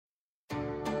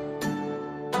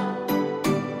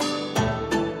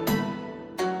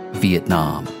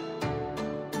Vietnam,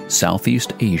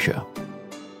 Southeast Asia,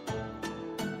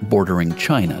 bordering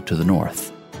China to the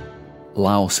north,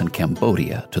 Laos and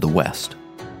Cambodia to the west.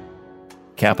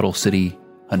 Capital city,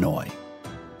 Hanoi.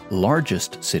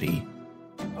 Largest city,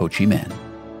 Ho Chi Minh.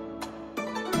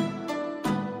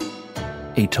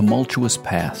 A tumultuous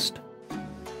past.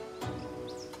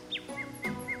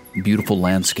 Beautiful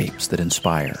landscapes that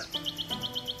inspire.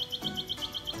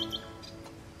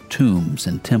 Tombs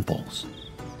and temples.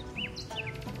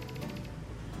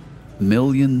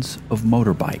 Millions of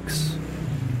motorbikes.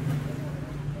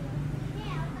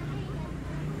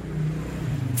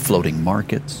 Floating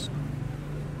markets.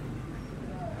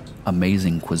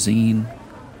 Amazing cuisine.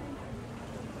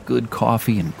 Good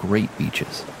coffee and great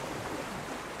beaches.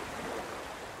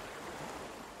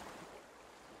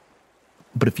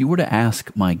 But if you were to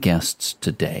ask my guests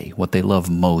today what they love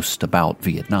most about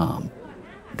Vietnam,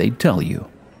 they'd tell you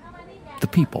the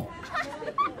people.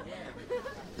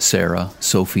 Sarah,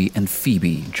 Sophie, and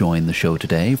Phoebe join the show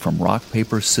today from Rock,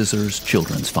 Paper, Scissors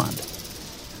Children's Fund.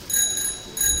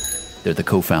 They're the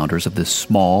co-founders of this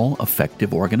small,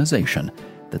 effective organization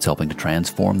that's helping to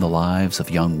transform the lives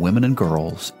of young women and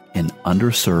girls in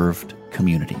underserved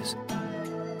communities.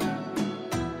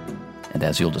 And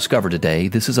as you'll discover today,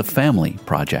 this is a family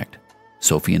project.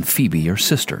 Sophie and Phoebe are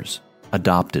sisters,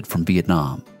 adopted from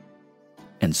Vietnam.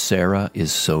 And Sarah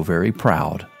is so very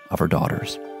proud of her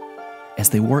daughters as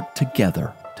they work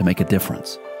together to make a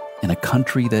difference in a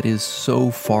country that is so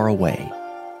far away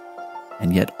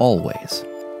and yet always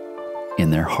in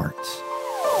their hearts.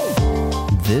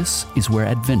 This is where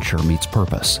adventure meets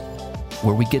purpose,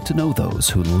 where we get to know those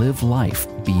who live life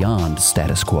beyond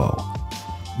status quo.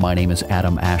 My name is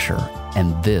Adam Asher,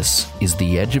 and this is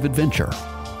the Edge of Adventure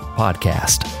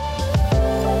podcast.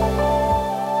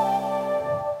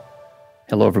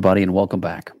 Hello, everybody, and welcome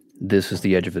back. This is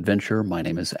the Edge of Adventure. My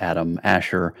name is Adam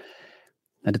Asher,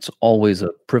 and it's always a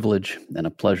privilege and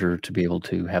a pleasure to be able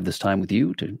to have this time with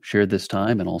you, to share this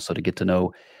time, and also to get to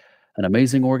know an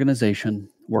amazing organization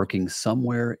working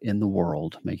somewhere in the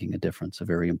world, making a difference, a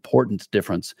very important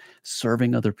difference,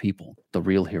 serving other people, the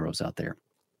real heroes out there,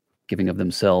 giving of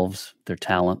themselves, their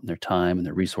talent, their time, and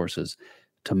their resources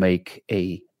to make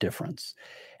a difference.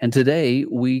 And today,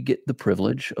 we get the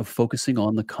privilege of focusing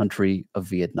on the country of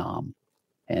Vietnam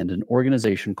and an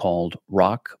organization called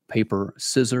Rock, Paper,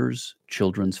 Scissors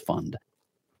Children's Fund.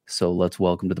 So let's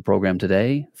welcome to the program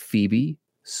today, Phoebe,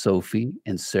 Sophie,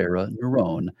 and Sarah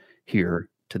Nerone here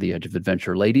to the Edge of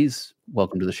Adventure. Ladies,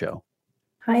 welcome to the show.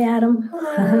 Hi, Adam.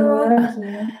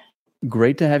 Hello.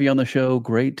 Great to have you on the show.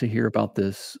 Great to hear about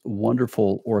this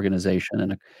wonderful organization.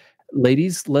 And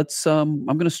ladies, let's I'm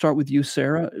going to start with you,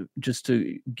 Sarah, just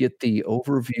to get the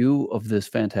overview of this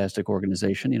fantastic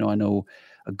organization. You know, I know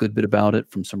a good bit about it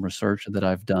from some research that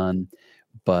I've done,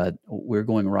 but we're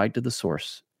going right to the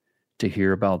source to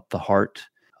hear about the heart,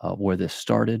 where this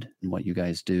started and what you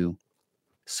guys do.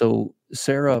 So,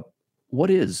 Sarah,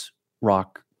 what is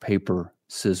Rock, Paper,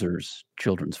 Scissors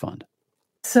Children's Fund?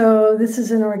 So this is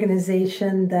an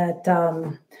organization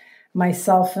that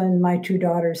myself and my two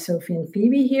daughters, Sophie and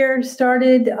Phoebe, here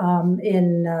started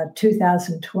in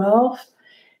 2012.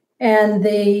 And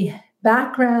the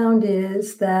background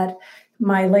is that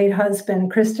my late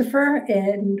husband, Christopher,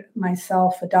 and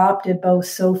myself adopted both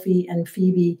Sophie and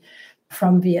Phoebe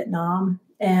from Vietnam.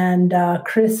 And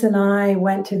Chris and I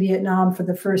went to Vietnam for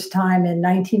the first time in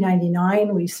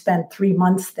 1999. We spent 3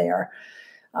 months there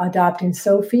adopting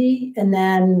Sophie, and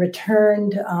then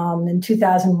returned in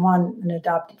 2001 and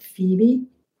adopted Phoebe.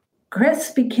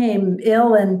 Chris became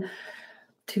ill in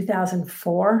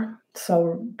 2004,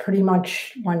 so pretty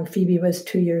much when Phoebe was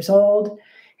 2 years old,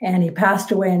 and he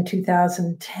passed away in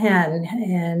 2010,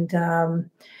 and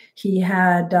he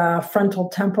had frontal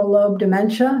temporal lobe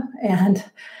dementia, and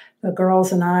the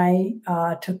girls and I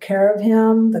took care of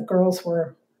him. The girls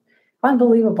were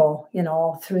unbelievable, you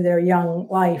know, through their young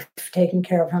life, taking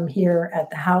care of him here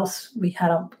at the house. We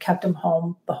kept him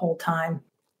home the whole time.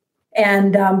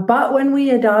 And but when we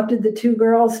adopted the two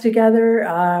girls together,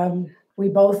 we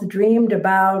both dreamed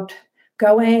about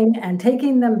going and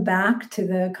taking them back to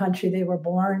the country they were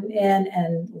born in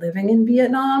and living in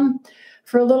Vietnam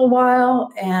for a little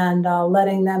while, and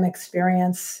letting them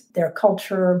experience their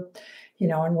culture, you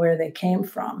know, and where they came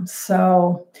from.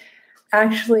 So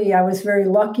actually, I was very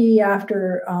lucky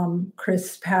after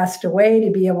Chris passed away to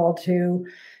be able to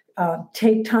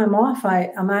take time off.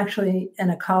 I'm actually an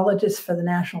ecologist for the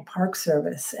National Park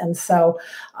Service. And so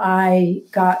I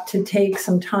got to take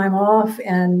some time off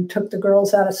and took the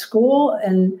girls out of school.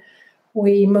 And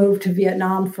we moved to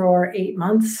Vietnam for 8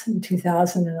 months in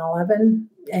 2011.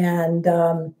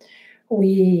 And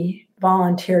we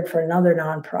volunteered for another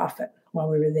nonprofit while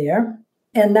we were there.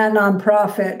 And that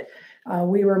nonprofit,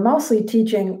 we were mostly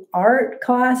teaching art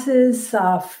classes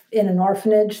in an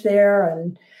orphanage there,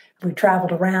 and we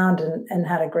traveled around and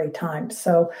had a great time.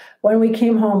 So when we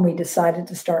came home, we decided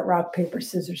to start Rock, Paper,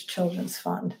 Scissors Children's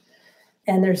Fund.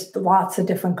 And there's lots of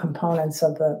different components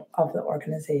of the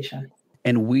organization.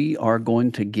 And we are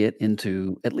going to get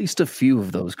into at least a few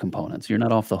of those components. You're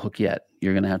not off the hook yet.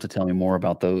 You're going to have to tell me more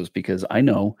about those, because I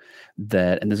know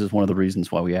that, and this is one of the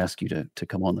reasons why we ask you to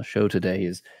come on the show today,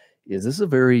 is this is a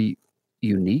very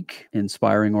unique,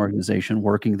 inspiring organization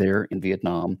working there in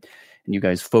Vietnam. And you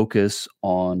guys focus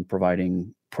on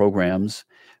providing programs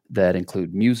that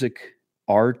include music,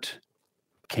 art,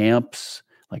 camps,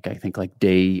 like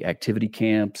day activity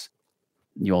camps.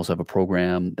 You also have a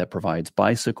program that provides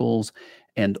bicycles,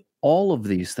 and all of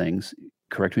these things,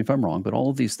 correct me if I'm wrong, but all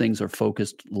of these things are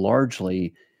focused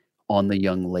largely on the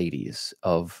young ladies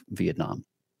of Vietnam.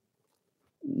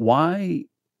 Why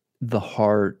the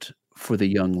heart for the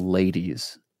young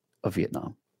ladies of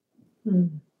Vietnam?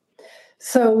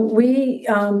 So we,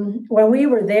 when we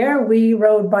were there, we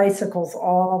rode bicycles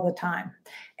all the time.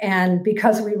 And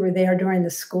because we were there during the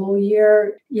school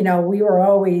year, we were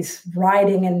always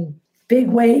riding in big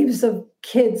waves of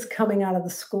kids coming out of the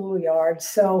schoolyard.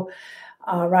 So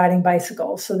riding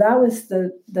bicycles. So that was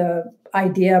the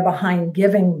idea behind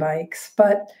giving bikes.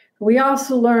 But we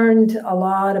also learned a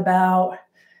lot about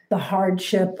the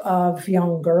hardship of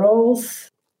young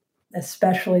girls,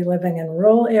 especially living in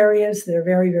rural areas that are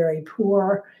very, very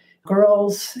poor.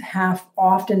 Girls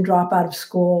often drop out of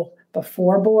school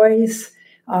before boys.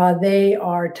 They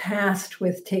are tasked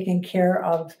with taking care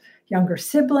of younger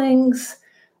siblings.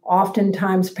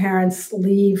 Oftentimes, parents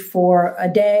leave for a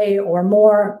day or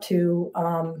more to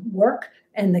work,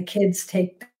 and the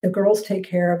girls take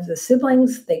care of the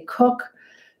siblings. They cook.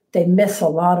 They miss a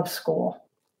lot of school.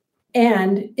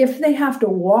 And if they have to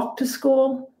walk to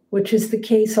school, which is the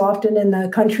case often in the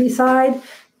countryside,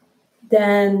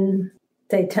 then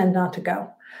they tend not to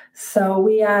go. So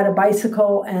we add a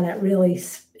bicycle, and it really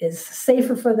is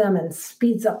safer for them and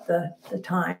speeds up the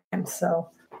time. So,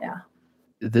 yeah.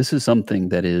 This is something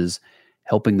that is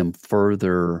helping them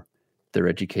further their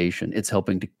education. It's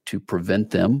helping to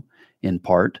prevent them, in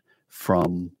part,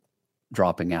 from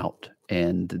dropping out,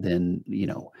 and then,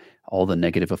 all the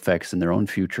negative effects in their own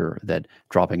future that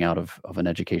dropping out of an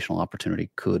educational opportunity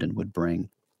could and would bring.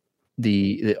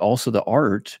 Also the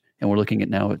art, and we're looking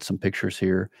at some pictures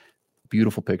here,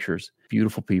 beautiful pictures,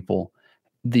 beautiful people.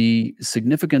 The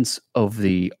significance of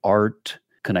the art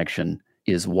connection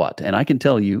is what? And I can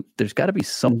tell you, there's got to be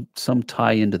some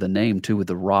tie into the name too, with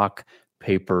the rock,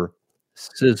 paper,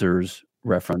 scissors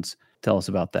reference. Tell us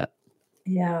about that.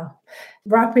 Yeah.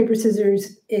 Rock, paper,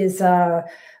 scissors is a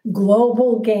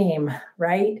global game,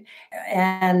 right?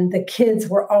 And the kids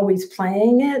were always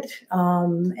playing it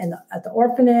at the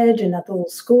orphanage and at the little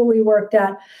school we worked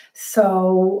at.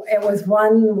 So it was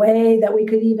one way that we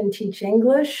could even teach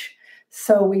English.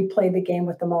 So we played the game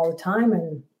with them all the time,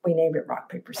 and we named it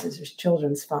Rock, Paper, Scissors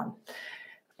Children's Fun.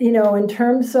 In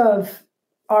terms of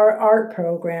our art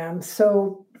program,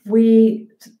 so we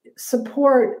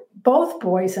support both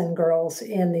boys and girls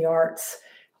in the arts.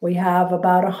 We have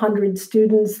about 100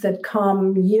 students that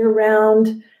come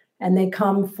year-round, and they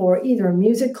come for either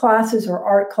music classes or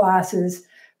art classes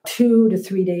 2 to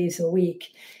 3 days a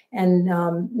week. And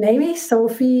maybe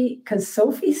Sophie, because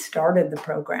Sophie started the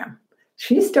program.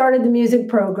 She started the music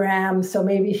program, so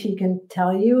maybe she can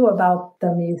tell you about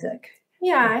the music.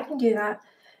 Yeah, I can do that.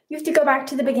 You have to go back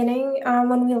to the beginning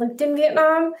when we lived in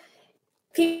Vietnam.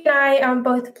 Pete and I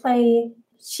both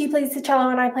she plays the cello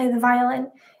and I play the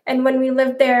violin. And when we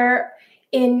lived there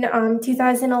in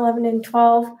 2011 and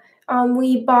 12,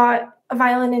 we bought a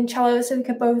violin and cello so we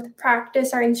could both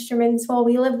practice our instruments while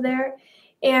we lived there.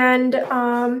 And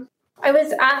I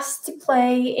was asked to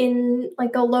play in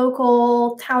a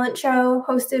local talent show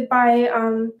hosted by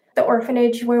the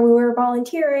orphanage where we were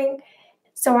volunteering.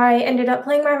 So I ended up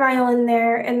playing my violin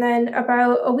there. And then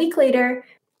about a week later,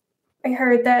 I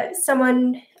heard that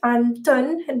someone on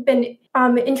Tun had been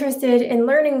interested in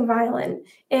learning violin.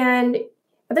 And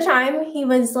at the time, he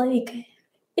was in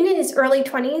his early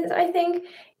 20s, I think.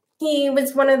 He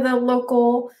was one of the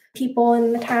local people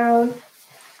in the town.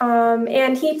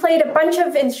 And he played a bunch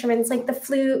of instruments like the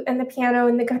flute and the piano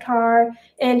and the guitar,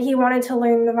 and he wanted to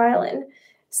learn the violin.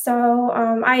 So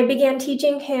I began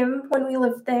teaching him when we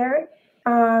lived there.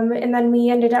 And then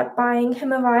we ended up buying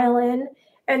him a violin.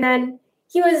 And then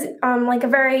he was a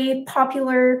very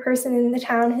popular person in the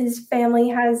town. His family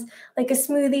has a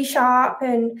smoothie shop,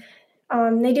 and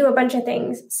they do a bunch of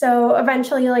things. So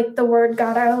eventually the word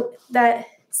got out that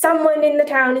someone in the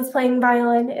town is playing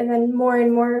violin, and then more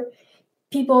and more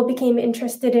people became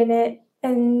interested in it.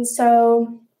 And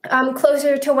so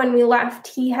closer to when we left,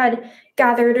 he had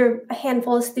gathered a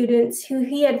handful of students who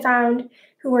he had found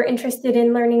who were interested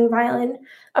in learning violin.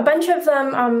 A bunch of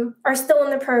them are still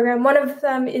in the program. One of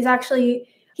them is actually,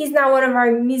 he's now one of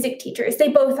our music teachers. They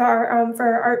both are for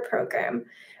our art program.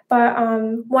 But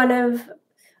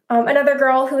another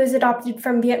girl who was adopted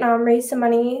from Vietnam raised some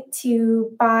money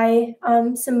to buy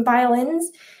some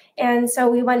violins. And so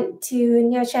we went to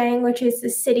Nha Trang, which is the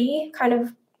city kind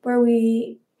of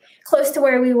close to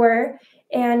where we were.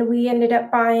 And we ended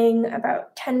up buying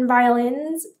about 10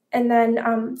 violins. And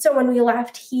then, so when we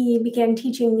left, he began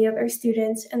teaching the other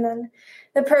students. And then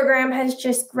the program has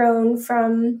just grown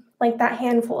from like that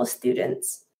handful of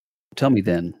students. Tell me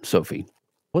then, Sophie,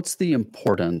 what's the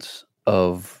importance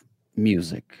of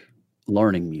music,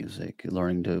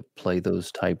 learning to play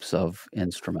those types of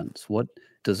instruments? What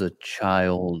does a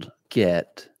child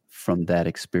get from that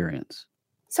experience?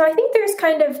 So I think there's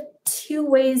kind of two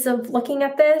ways of looking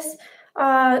at this.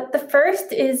 The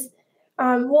first is,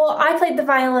 I played the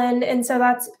violin, and so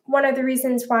that's one of the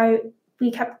reasons why we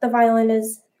kept the violin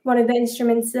as one of the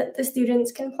instruments that the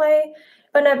students can play.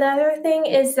 But another thing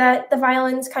is that the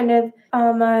violin's kind of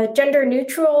a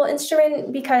gender-neutral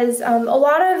instrument because a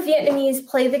lot of Vietnamese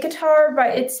play the guitar,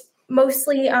 but it's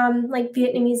mostly like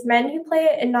Vietnamese men who play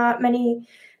it and not many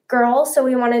girls. So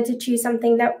we wanted to choose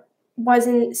something that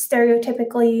wasn't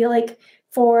stereotypically like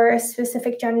for a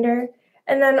specific gender.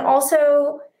 And then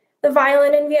also the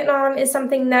violin in Vietnam is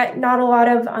something that not a lot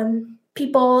of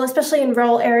people, especially in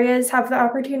rural areas, have the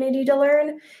opportunity to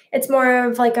learn. It's more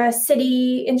of like a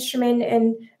city instrument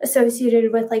and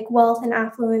associated with like wealth and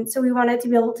affluence. So we wanted to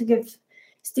be able to give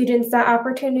students that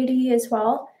opportunity as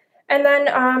well. And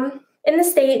then in the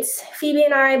States, Phoebe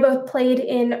and I both played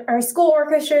in our school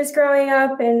orchestras growing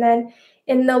up and then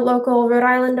in the local Rhode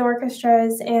Island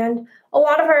orchestras. And a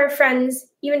lot of our friends,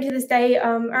 even to this day,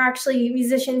 are actually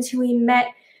musicians who we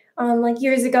met like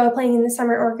years ago playing in the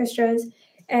summer orchestras.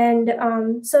 And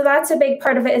so that's a big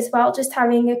part of it as well, just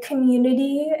having a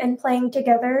community and playing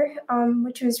together,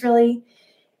 which was really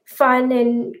fun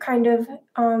and kind of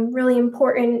really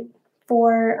important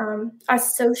for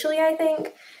us socially, I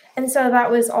think. And so that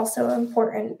was also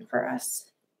important for us.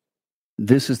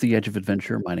 This is The Edge of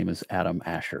Adventure. My name is Adam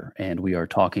Asher, and we are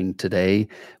talking today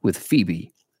with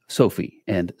Phoebe, Sophie,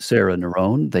 and Sarah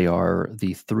Nerone. They are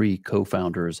the three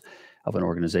co-founders of an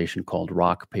organization called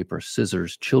Rock, Paper,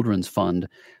 Scissors Children's Fund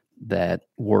that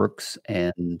works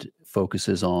and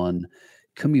focuses on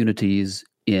communities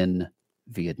in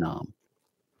Vietnam.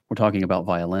 We're talking about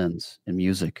violins and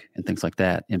music and things like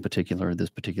that, in particular, this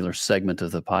particular segment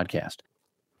of the podcast.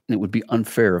 And it would be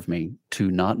unfair of me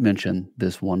to not mention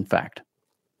this one fact.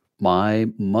 My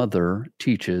mother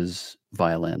teaches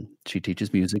violin. She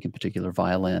teaches music, in particular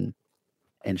violin,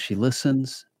 and she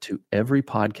listens to every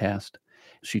podcast.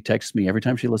 She texts me every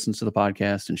time she listens to the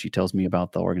podcast, and she tells me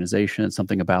about the organization and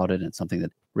something about it and something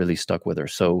that really stuck with her.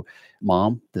 So,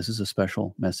 Mom, this is a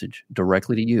special message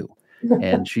directly to you.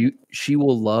 And she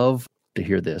will love to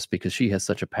hear this because she has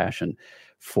such a passion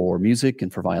for music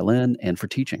and for violin and for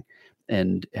teaching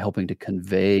and helping to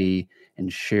convey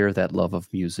and share that love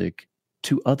of music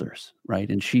to others,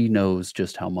 right? And she knows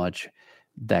just how much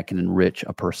that can enrich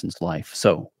a person's life.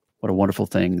 So what a wonderful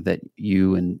thing that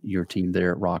you and your team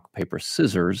there at Rock, Paper,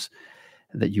 Scissors,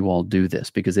 that you all do this,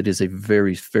 because it is a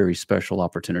very, very special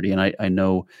opportunity. And I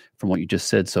know from what you just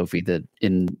said, Sophie, that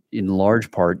in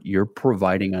large part, you're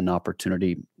providing an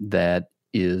opportunity that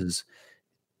is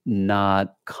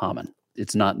not common.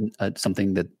 It's not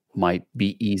something that might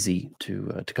be easy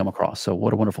to come across. So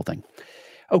what a wonderful thing.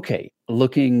 Okay,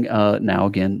 looking now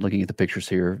again, looking at the pictures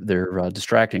here, they're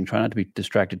distracting. Try not to be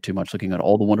distracted too much, looking at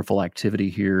all the wonderful activity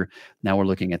here. Now we're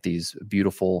looking at these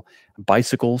beautiful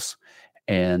bicycles.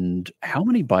 And how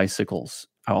many bicycles?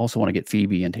 I also want to get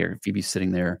Phoebe in here. Phoebe's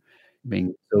sitting there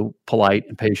being so polite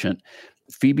and patient.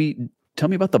 Phoebe, tell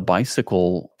me about the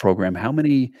bicycle program. How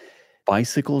many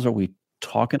bicycles are we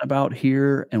talking about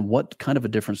here? And what kind of a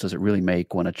difference does it really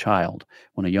make when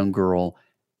a young girl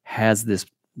has this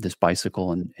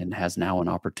bicycle and has now an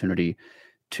opportunity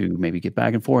to maybe get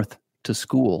back and forth to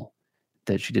school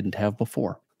that she didn't have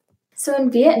before? So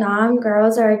in Vietnam,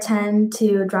 girls tend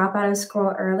to drop out of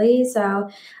school early.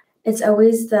 So it's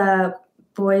always the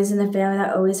boys in the family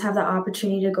that always have the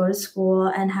opportunity to go to school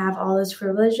and have all those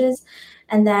privileges.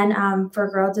 And then for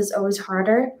girls, it's always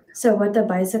harder. So with the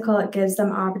bicycle, it gives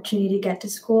them opportunity to get to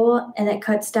school, and it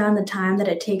cuts down the time that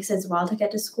it takes as well to get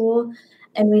to school.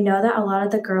 And we know that a lot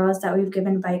of the girls that we've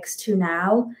given bikes to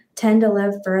now tend to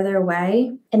live further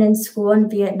away. And in school in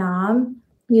Vietnam,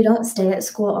 you don't stay at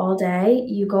school all day.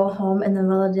 You go home in the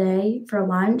middle of the day for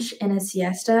lunch and a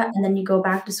siesta, and then you go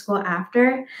back to school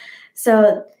after.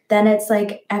 So then it's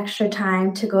like extra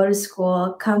time to go to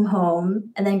school, come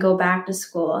home, and then go back to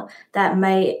school. That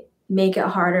might make it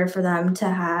harder for them to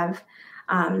have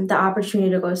the opportunity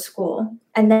to go to school.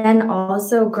 And then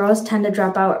also girls tend to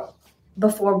drop out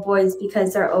before boys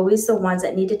because they're always the ones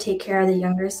that need to take care of the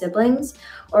younger siblings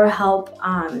or help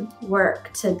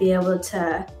work to be able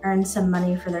to earn some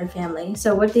money for their family.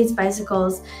 So with these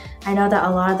bicycles, I know that a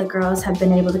lot of the girls have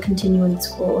been able to continue in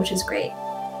school, which is great.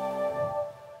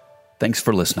 Thanks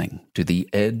for listening to The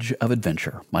Edge of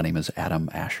Adventure. My name is Adam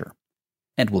Asher.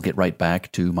 And we'll get right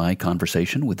back to my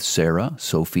conversation with Sarah,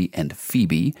 Sophie, and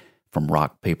Phoebe from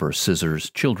Rock, Paper, Scissors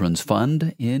Children's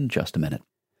Fund in just a minute.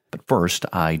 But first,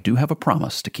 I do have a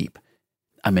promise to keep.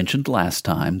 I mentioned last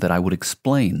time that I would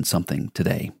explain something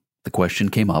today. The question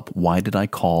came up, why did I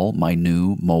call my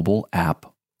new mobile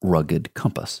app Rugged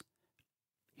Compass?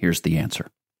 Here's the answer.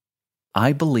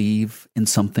 I believe in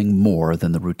something more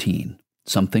than the routine,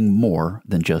 something more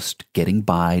than just getting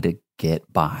by to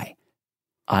get by.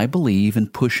 I believe in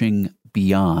pushing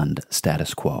beyond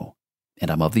status quo, and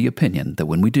I'm of the opinion that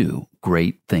when we do,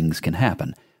 great things can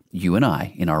happen. You and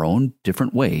I, in our own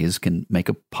different ways, can make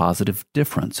a positive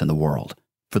difference in the world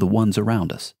for the ones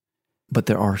around us. But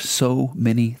there are so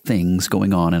many things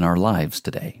going on in our lives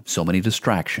today, so many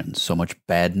distractions, so much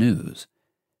bad news.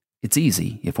 It's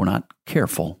easy, if we're not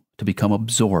careful, to become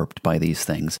absorbed by these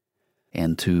things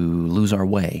and to lose our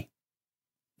way.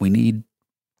 We need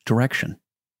direction.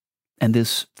 And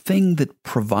this thing that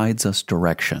provides us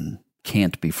direction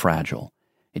can't be fragile.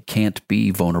 It can't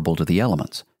be vulnerable to the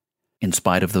elements. In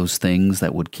spite of those things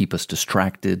that would keep us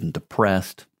distracted and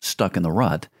depressed, stuck in the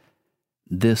rut,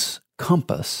 this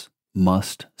compass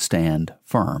must stand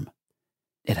firm.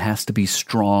 It has to be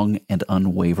strong and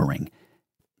unwavering.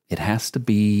 It has to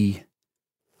be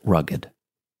rugged.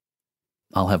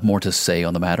 I'll have more to say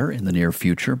on the matter in the near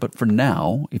future, but for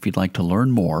now, if you'd like to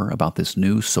learn more about this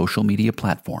new social media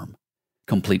platform,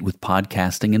 complete with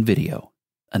podcasting and video,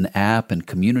 an app and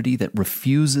community that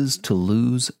refuses to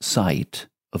lose sight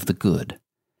of the good,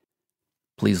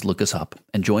 please look us up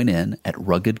and join in at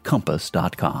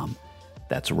ruggedcompass.com.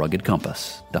 That's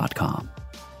ruggedcompass.com.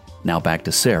 Now back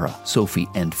to Sarah, Sophie,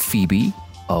 and Phoebe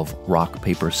of Rock,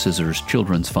 Paper, Scissors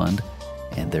Children's Fund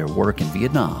and their work in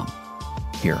Vietnam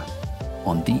here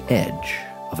on The Edge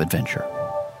of Adventure.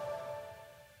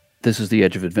 This is The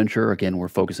Edge of Adventure. Again, we're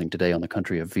focusing today on the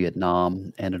country of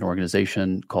Vietnam and an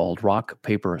organization called Rock,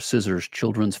 Paper, Scissors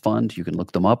Children's Fund. You can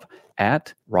look them up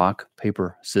at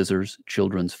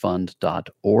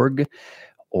rockpaperscissorschildrensfund.org,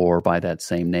 or by that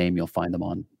same name, you'll find them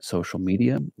on social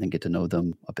media and get to know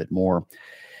them a bit more.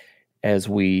 As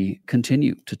we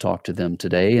continue to talk to them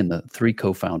today, and the three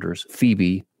co-founders,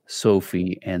 Phoebe,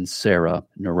 Sophie, and Sarah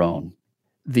Nerone.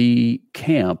 The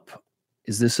camp,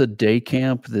 is this a day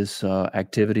camp, this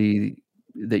activity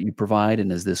that you provide,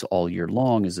 and is this all year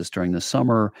long? Is this during the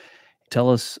summer?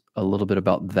 Tell us a little bit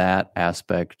about that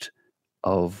aspect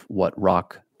of what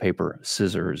Rock, Paper,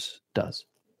 Scissors does.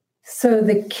 So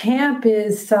the camp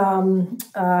is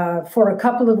for a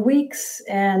couple of weeks,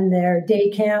 and they're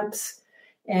day camps,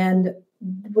 and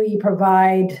we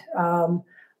provide a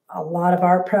lot of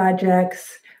art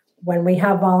projects. When we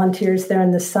have volunteers there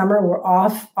in the summer, we're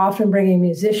often bringing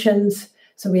musicians.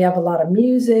 So we have a lot of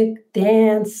music,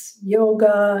 dance,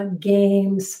 yoga,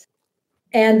 games.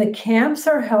 And the camps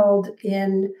are held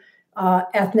in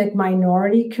ethnic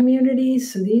minority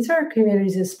communities. So these are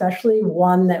communities, especially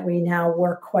one that we now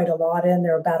work quite a lot in.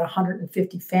 There are about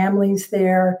 150 families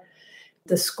there.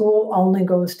 The school only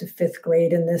goes to 5th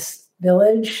grade in this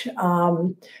village.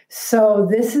 So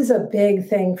this is a big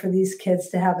thing for these kids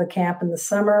to have a camp in the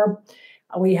summer.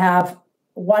 We have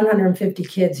 150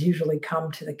 kids usually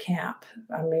come to the camp.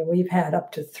 I mean, we've had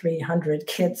up to 300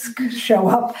 kids show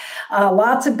up,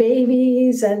 lots of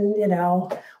babies and,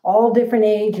 all different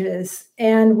ages.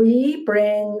 And we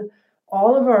bring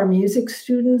all of our music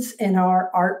students and our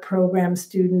art program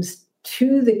students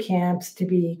to the camps to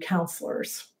be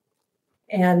counselors.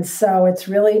 And so it's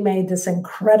really made this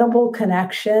incredible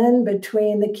connection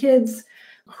between the kids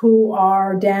who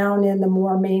are down in the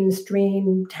more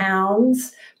mainstream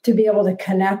towns to be able to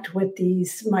connect with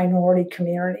these minority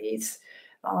communities.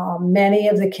 Many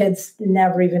of the kids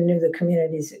never even knew the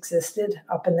communities existed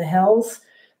up in the hills.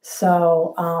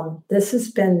 So this has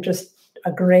been just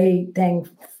a great thing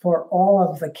for all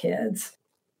of the kids.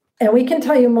 And we can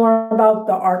tell you more about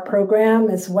the art program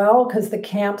as well, because the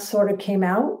camp sort of came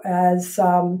out as,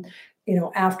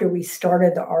 after we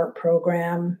started the art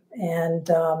program. And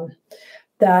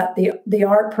that the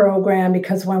art program,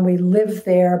 because when we lived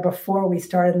there before we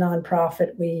started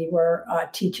nonprofit, we were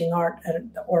teaching art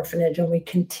at the orphanage, and we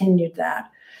continued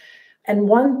that. And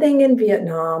one thing in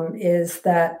Vietnam is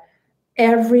that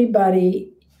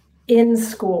everybody in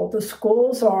school, the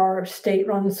schools are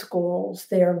state-run schools,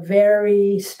 they are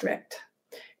very strict.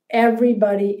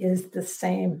 Everybody is the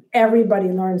same. Everybody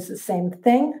learns the same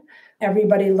thing.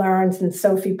 Everybody learns, and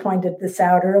Sophie pointed this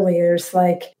out earlier, it's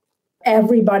like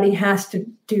everybody has to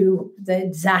do the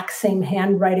exact same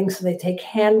handwriting. So they take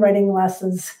handwriting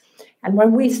lessons. And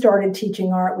when we started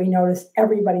teaching art, we noticed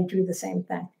everybody drew the same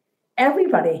thing.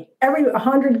 Everybody,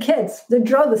 100 kids, they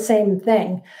draw the same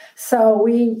thing. So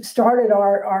we started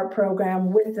our art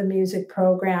program with the music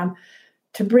program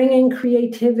to bring in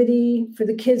creativity, for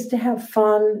the kids to have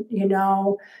fun,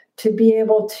 to be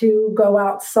able to go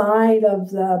outside of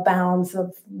the bounds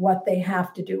of what they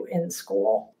have to do in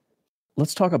school.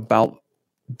 Let's talk about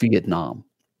Vietnam.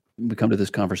 We come to this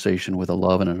conversation with a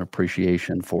love and an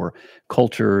appreciation for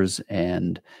cultures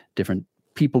and different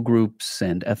people groups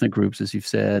and ethnic groups, as you've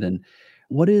said. And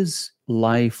what is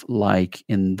life like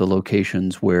in the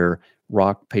locations where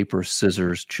Rock, Paper,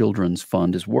 Scissors Children's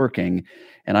Fund is working?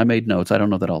 And I made notes. I don't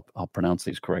know that I'll pronounce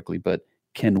these correctly, but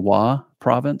Quang Hoa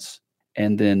Province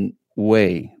and then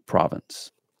Hue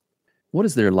Province. What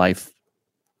is their life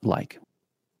like?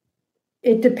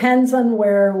 It depends on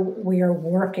where we are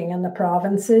working in the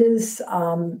provinces.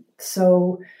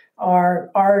 So our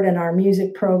art and our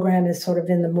music program is sort of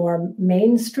in the more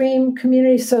mainstream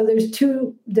community. So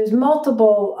there's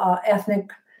multiple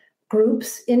ethnic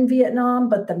groups in Vietnam,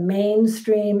 but the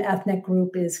mainstream ethnic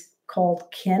group is called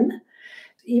Kin.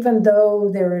 Even though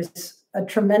there is a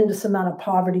tremendous amount of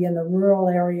poverty in the rural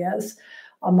areas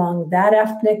among that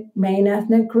main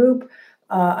ethnic group,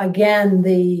 again,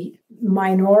 the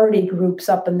minority groups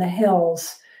up in the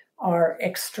hills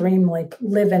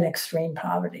live in extreme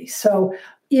poverty. So,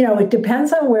 it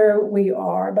depends on where we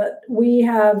are, but we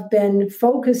have been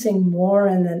focusing more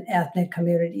in the ethnic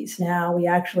communities now. We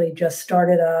actually just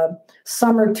started a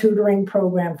summer tutoring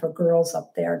program for girls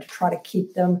up there to try to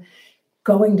keep them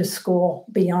going to school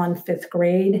beyond fifth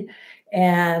grade.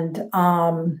 And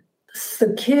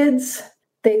the kids,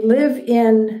 they live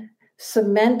in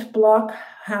cement block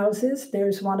houses.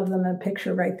 There's one of them in a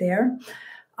picture right there.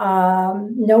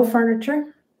 No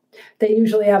furniture. They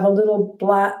usually have a little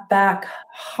back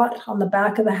hut on the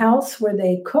back of the house where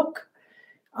they cook.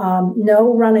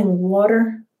 No running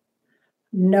water,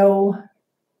 no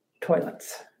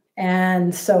toilets.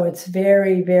 And so it's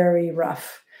very, very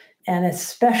rough. And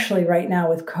especially right now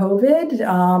with COVID,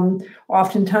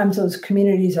 oftentimes those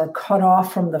communities are cut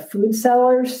off from the food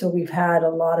sellers. So we've had a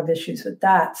lot of issues with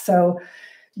that. So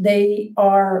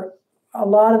a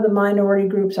lot of the minority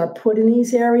groups are put in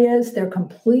these areas. They're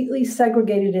completely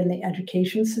segregated in the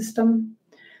education system.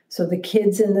 So the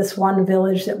kids in this one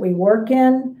village that we work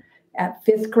in, at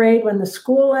fifth grade, when the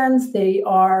school ends,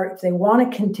 if they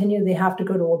want to continue, they have to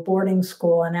go to a boarding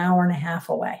school an hour and a half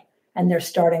away. And they're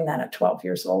starting that at 12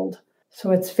 years old.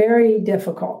 So it's very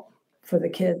difficult for the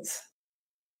kids.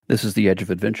 This is The Edge of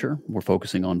Adventure. We're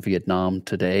focusing on Vietnam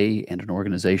today and an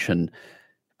organization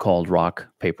called Rock,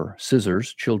 Paper,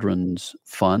 Scissors Children's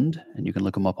Fund. And you can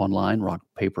look them up online, Rock,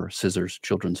 Paper, Scissors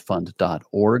Children's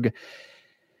Fund.org.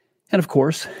 And of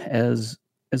course, as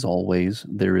always,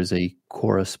 there is a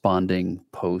corresponding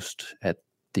post at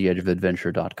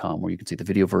theedgeofadventure.com where you can see the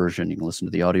video version, you can listen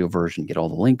to the audio version, get all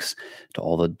the links to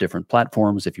all the different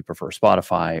platforms if you prefer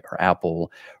Spotify or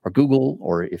Apple or Google,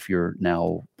 or if you're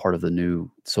now part of the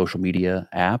new social media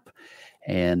app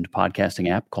and podcasting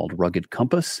app called Rugged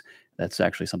Compass. That's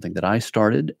actually something that I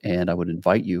started, and I would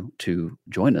invite you to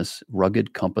join us,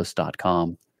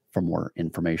 ruggedcompass.com, for more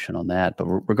information on that. But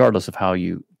regardless of how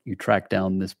you track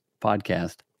down this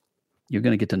podcast, you're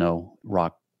going to get to know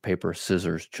Rock, Paper,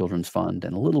 Scissors Children's Fund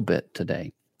and a little bit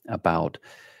today about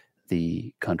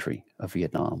the country of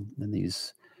Vietnam and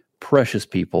these precious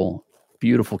people,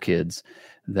 beautiful kids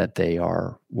that they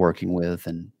are working with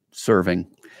and serving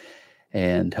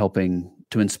and helping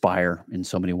to inspire in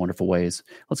so many wonderful ways.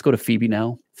 Let's go to Phoebe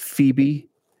now. Phoebe,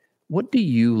 what do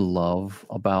you love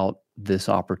about this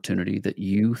opportunity that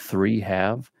you three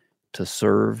have to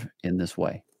serve in this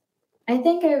way? I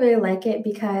think I really like it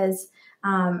because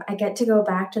I get to go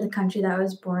back to the country that I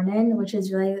was born in, which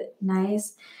is really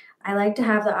nice. I like to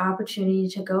have the opportunity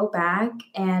to go back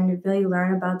and really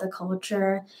learn about the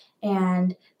culture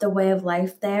and the way of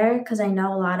life there, because I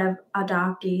know a lot of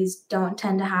adoptees don't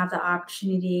tend to have the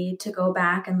opportunity to go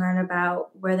back and learn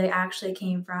about where they actually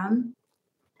came from.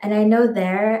 And I know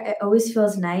there it always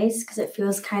feels nice because it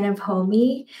feels kind of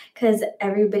homey because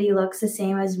everybody looks the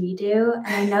same as we do. And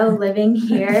I know living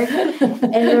here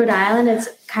in Rhode Island, it's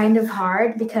kind of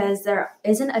hard because there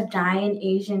isn't a giant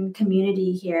Asian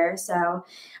community here. So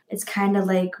it's kind of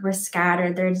like we're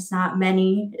scattered. There's not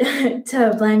many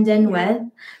to blend in with.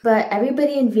 But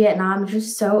everybody in Vietnam is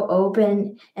just so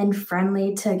open and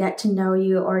friendly to get to know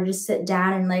you or just sit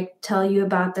down and like tell you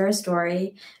about their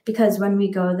story. Because when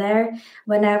we go there,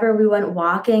 whenever we went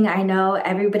walking, I know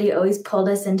everybody always pulled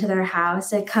us into their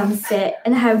house to come sit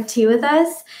and have tea with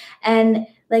us. And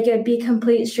like it would be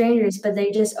complete strangers, but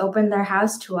they just opened their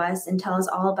house to us and tell us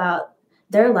all about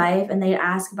their life and they'd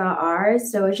ask about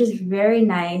ours. So it's just very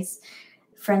nice,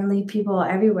 friendly people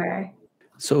everywhere.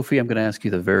 Sophie, I'm going to ask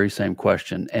you the very same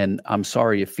question. And I'm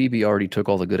sorry if Phoebe already took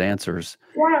all the good answers.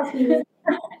 Wow.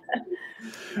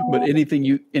 But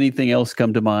anything else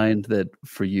come to mind that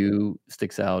for you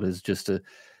sticks out as just a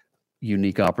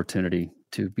unique opportunity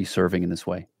to be serving in this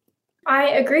way? I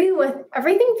agree with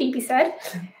everything Phoebe said.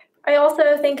 I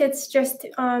also think it's just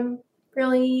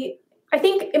really, I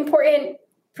think, important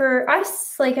for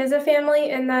us, like as a family,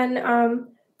 and then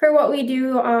for what we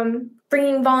do,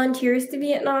 bringing volunteers to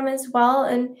Vietnam as well,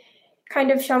 and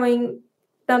kind of showing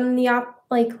them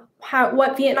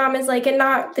what Vietnam is like, and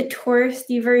not the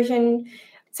touristy version.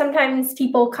 Sometimes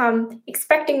people come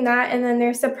expecting that, and then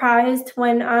they're surprised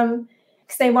when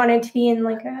because they wanted to be in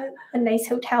like a nice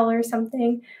hotel or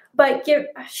something. But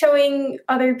showing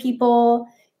other people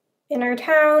in our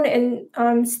town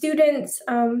and students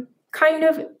kind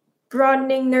of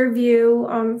broadening their view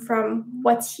from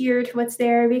what's here to what's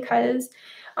there, because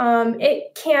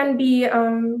it can be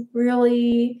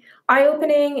really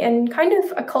eye-opening and kind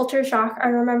of a culture shock. I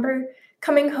remember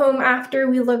coming home after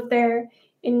we lived there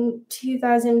in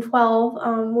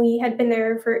 2012. We had been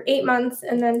there for 8 months,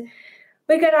 and then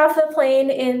we got off the plane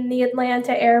in the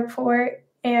Atlanta airport.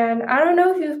 And I don't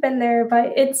know if you've been there,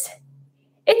 but it's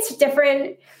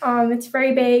different. It's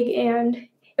very big, and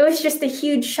it was just a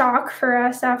huge shock for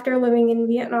us after living in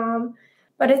Vietnam.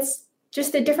 But it's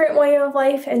just a different way of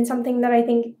life, and something that I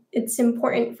think it's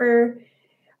important for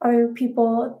other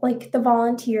people, like the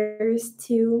volunteers,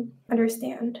 to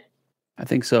understand. I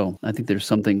think so. I think there's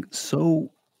something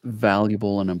so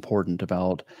valuable and important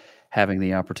about having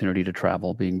the opportunity to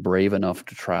travel, being brave enough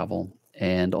to travel,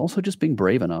 and also just being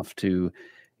brave enough to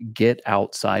get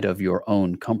outside of your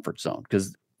own comfort zone.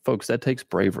 Because, folks, that takes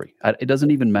bravery. It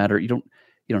doesn't even matter. You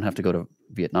don't have to go to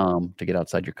Vietnam to get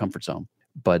outside your comfort zone.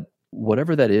 But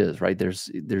whatever that is, right? There's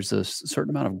a certain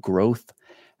amount of growth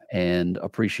and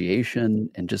appreciation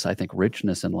and just, I think,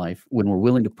 richness in life when we're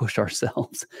willing to push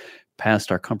ourselves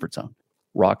past our comfort zone.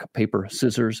 Rock, Paper,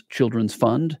 Scissors, Children's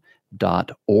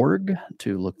Fund.org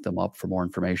to look them up for more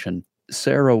information.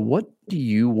 Sarah, what do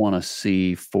you want to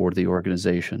see for the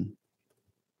organization?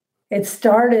 It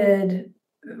started,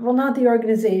 well, not the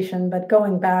organization, but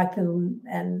going back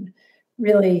and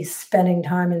really spending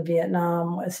time in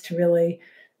Vietnam was to really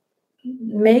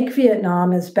make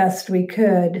Vietnam as best we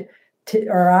could,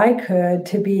 I could,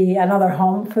 to be another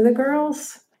home for the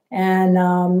girls. And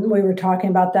we were talking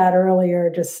about that earlier,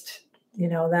 just,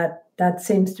 that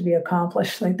seems to be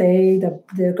accomplished. Like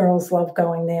the girls love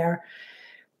going there.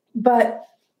 But,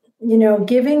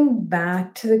 giving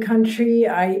back to the country,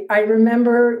 I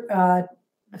remember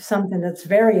something that's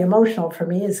very emotional for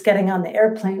me is getting on the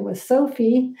airplane with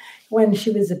Sophie when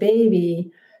she was a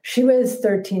baby. She was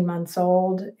 13 months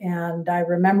old, and I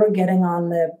remember getting on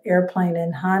the airplane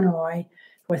in Hanoi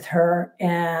with her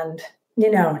and,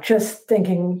 just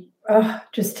thinking,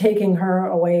 just taking her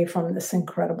away from this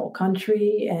incredible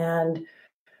country and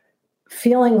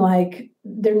feeling like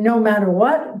no matter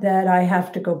what, that I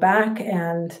have to go back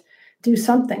and do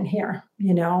something here,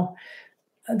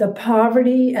 The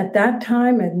poverty at that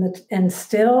time and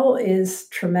still is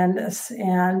tremendous.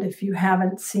 And if you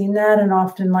haven't seen that, and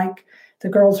often, like the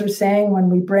girls are saying, when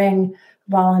we bring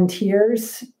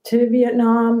volunteers to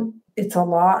Vietnam, it's a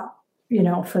lot,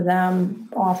 for them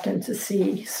often to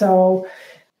see. So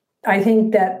I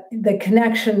think that the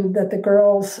connection that the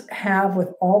girls have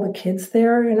with all the kids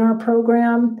there in our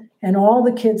program, and all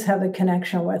the kids have a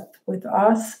connection with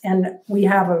us, and we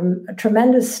have a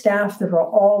tremendous staff that are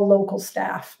all local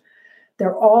staff.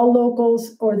 They're all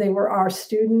locals, or they were our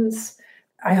students.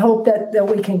 I hope that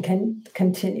we can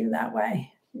continue that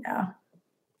way. Yeah.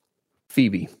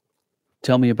 Phoebe,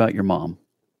 tell me about your mom.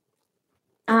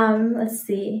 Let's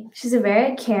see. She's a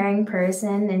very caring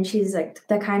person, and she's like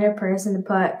the kind of person to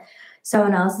put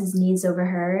someone else's needs over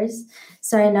hers.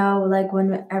 So I know like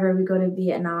whenever we go to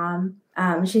Vietnam,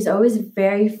 she's always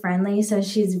very friendly. So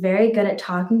she's very good at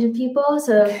talking to people.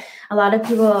 So a lot of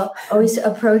people always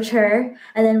approach her,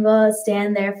 and then we'll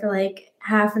stand there for like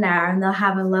half an hour and they'll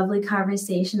have a lovely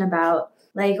conversation about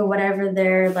like whatever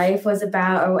their life was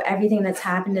about or everything that's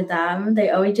happened to them. They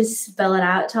always just spill it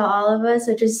out to all of us,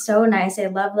 which is so nice. I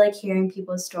love like hearing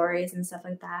people's stories and stuff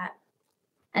like that.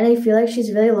 And I feel like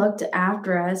she's really looked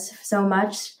after us so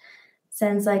much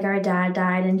since like our dad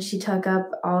died, and she took up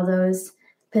all those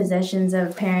positions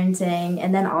of parenting,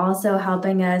 and then also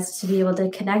helping us to be able to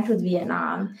connect with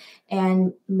Vietnam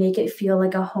and make it feel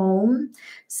like a home.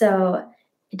 So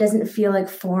it doesn't feel like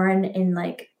foreign and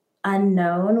like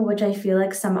unknown, which I feel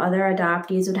like some other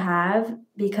adoptees would have,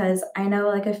 because I know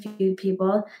like a few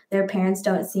people, their parents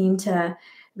don't seem to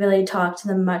really talk to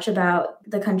them much about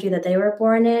the country that they were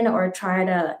born in or try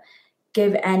to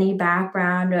give any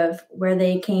background of where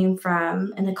they came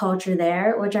from and the culture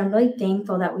there, which I'm really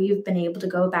thankful that we've been able to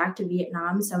go back to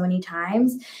Vietnam so many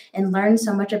times and learn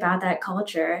so much about that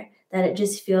culture that it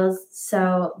just feels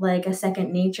so like a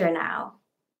second nature now.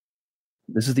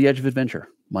 This is The Edge of Adventure.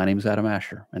 My name is Adam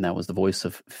Asher, and that was the voice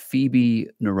of Phoebe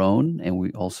Nerone. And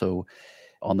we also,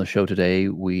 on the show today,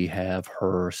 we have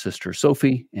her sister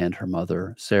Sophie and her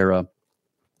mother Sarah,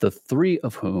 the three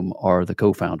of whom are the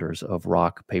co-founders of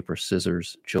Rock, Paper,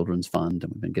 Scissors Children's Fund.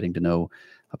 And we've been getting to know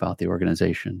about the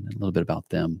organization and a little bit about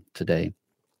them today.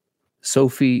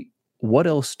 Sophie, what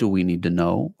else do we need to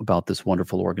know about this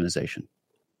wonderful organization?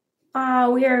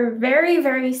 We are very,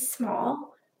 very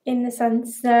small in the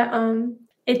sense that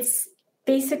it's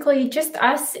basically just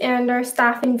us and our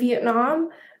staff in Vietnam.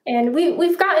 And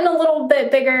we've gotten a little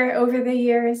bit bigger over the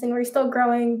years, and we're still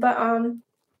growing. But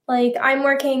like I'm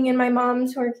working and my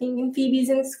mom's working and Phoebe's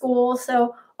in school.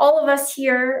 So all of us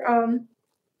here,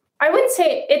 I wouldn't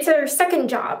say it's our second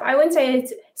job. I wouldn't say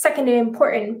it's second and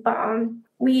important, but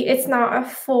it's not a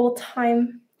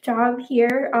full-time job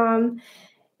here.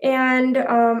 And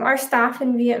our staff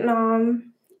in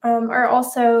Vietnam are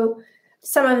also,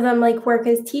 some of them like work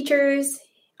as teachers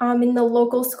in the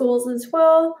local schools as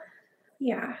well.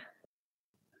 Yeah.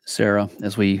 Sarah,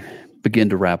 as we begin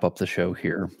to wrap up the show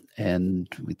here, and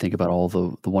we think about all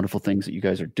the wonderful things that you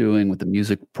guys are doing with the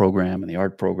music program and the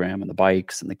art program and the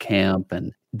bikes and the camp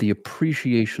and the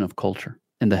appreciation of culture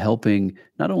and the helping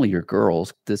not only your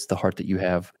girls, that's the heart that you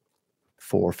have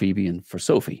for Phoebe and for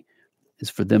Sophie, is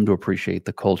for them to appreciate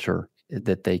the culture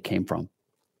that they came from.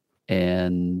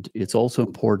 And it's also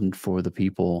important for the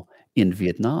people in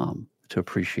Vietnam to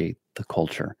appreciate the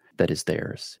culture that is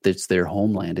theirs. It's their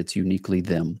homeland. It's uniquely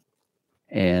them.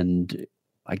 And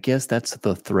I guess that's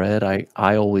the thread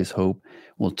I always hope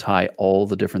will tie all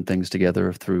the different things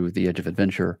together through The Edge of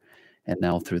Adventure and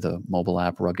now through the mobile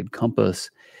app Rugged Compass,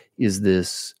 is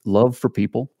this love for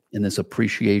people and this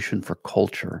appreciation for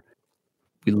culture.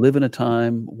 We live in a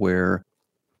time where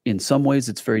in some ways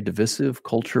it's very divisive.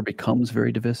 Culture becomes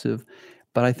very divisive.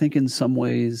 But I think in some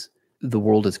ways the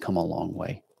world has come a long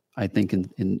way. I think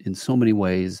in so many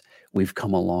ways we've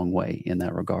come a long way in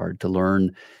that regard, to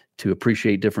learn to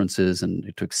appreciate differences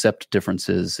and to accept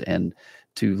differences and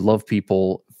to love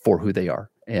people for who they are.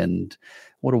 And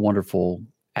what a wonderful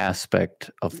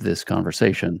aspect of this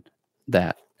conversation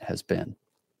that has been.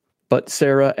 But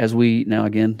Sarah, as we now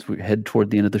again we head toward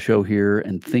the end of the show here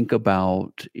and think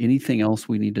about anything else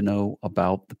we need to know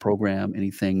about the program,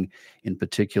 anything in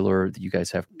particular that you guys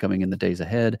have coming in the days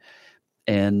ahead,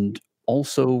 and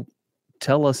also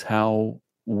tell us how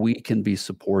we can be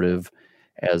supportive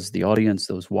as the audience,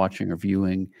 those watching or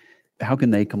viewing. How can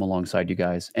they come alongside you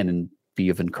guys and be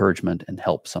of encouragement and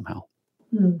help somehow?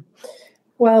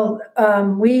 Well,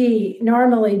 we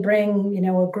normally bring,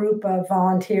 a group of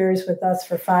volunteers with us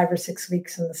for 5 or 6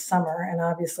 weeks in the summer, and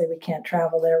obviously we can't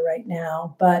travel there right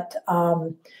now. But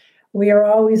we are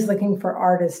always looking for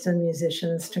artists and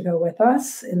musicians to go with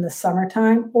us in the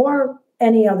summertime or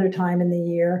any other time in the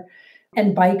year.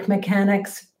 And bike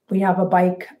mechanics. We have a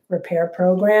bike repair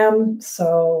program,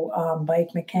 so bike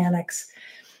mechanics.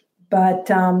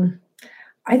 But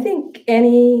I think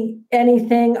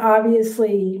anything,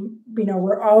 obviously,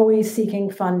 we're always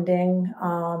seeking funding.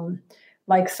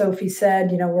 Like Sophie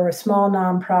said, we're a small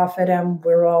nonprofit and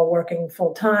we're all working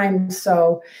full time.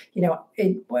 So,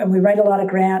 and we write a lot of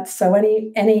grants. So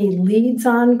any leads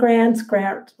on grants,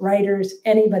 grant writers,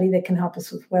 anybody that can help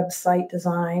us with website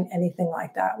design, anything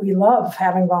like that. We love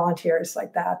having volunteers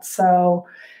like that. So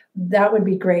that would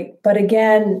be great. But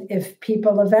again, if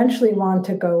people eventually want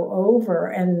to go over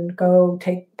and go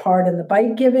take part in the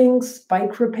bike givings,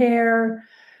 bike repair,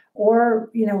 or,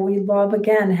 we love,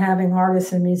 again, having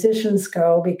artists and musicians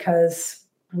go, because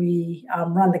we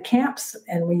run the camps,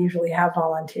 and we usually have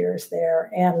volunteers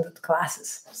there and the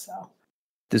classes. So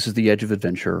this is The Edge of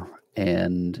Adventure,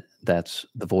 and that's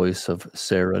the voice of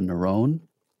Sarah Nerone.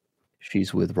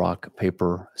 She's with Rock,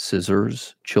 Paper,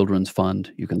 Scissors Children's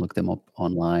Fund. You can look them up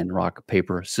online, Rock,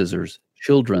 Paper, Scissors,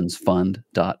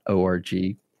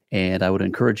 childrensfund.org. And I would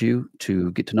encourage you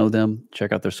to get to know them,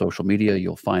 check out their social media.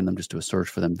 You'll find them. Just do a search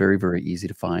for them. Very, very easy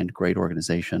to find. Great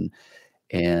organization.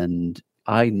 And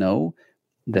I know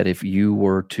that if you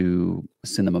were to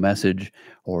send them a message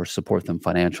or support them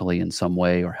financially in some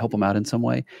way or help them out in some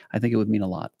way, I think it would mean a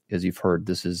lot. As you've heard,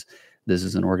 this is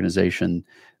an organization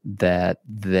that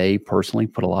they personally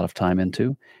put a lot of time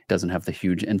into. It doesn't have the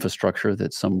huge infrastructure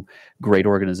that some great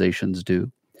organizations do.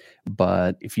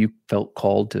 But if you felt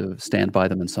called to stand by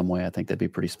them in some way, I think that'd be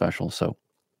pretty special. So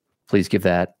please give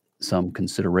that some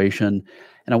consideration.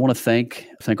 And I want to thank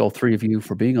all three of you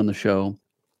for being on the show.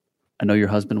 I know your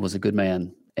husband was a good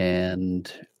man,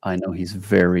 and I know he's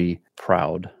very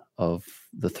proud of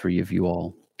the three of you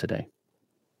all today.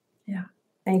 Yeah.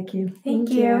 Thank you. Thank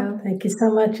you. Thank you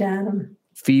so much, Adam.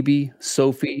 Phoebe,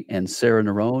 Sophie, and Sarah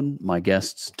Nerone, my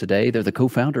guests today. They're the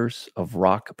co-founders of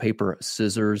Rock, Paper,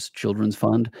 Scissors Children's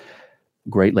Fund.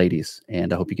 Great ladies,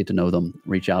 and I hope you get to know them,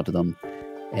 reach out to them,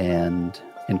 and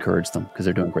encourage them because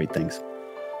they're doing great things.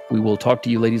 We will talk to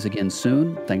you ladies again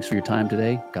soon. Thanks for your time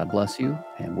today. God bless you,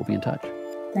 and we'll be in touch.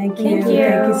 Thank you. Thank you.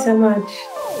 Thank you so much.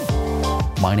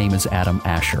 My name is Adam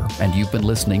Asher, and you've been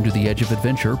listening to the Edge of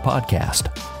Adventure podcast.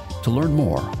 To learn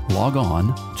more, log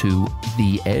on to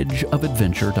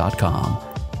theedgeofadventure.com.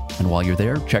 And while you're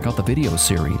there, check out the video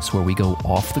series where we go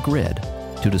off the grid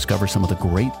to discover some of the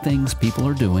great things people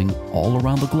are doing all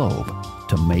around the globe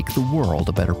to make the world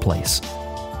a better place.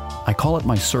 I call it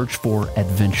my search for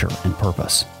adventure and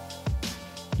purpose.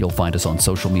 You'll find us on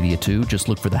social media too. Just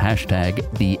look for the hashtag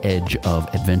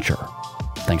 #TheEdgeOfAdventure.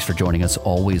 Thanks for joining us.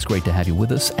 Always great to have you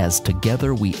with us as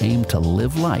together we aim to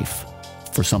live life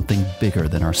for something bigger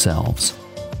than ourselves.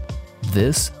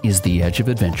 This is The Edge of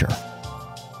Adventure,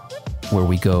 where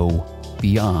we go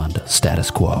beyond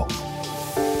status quo.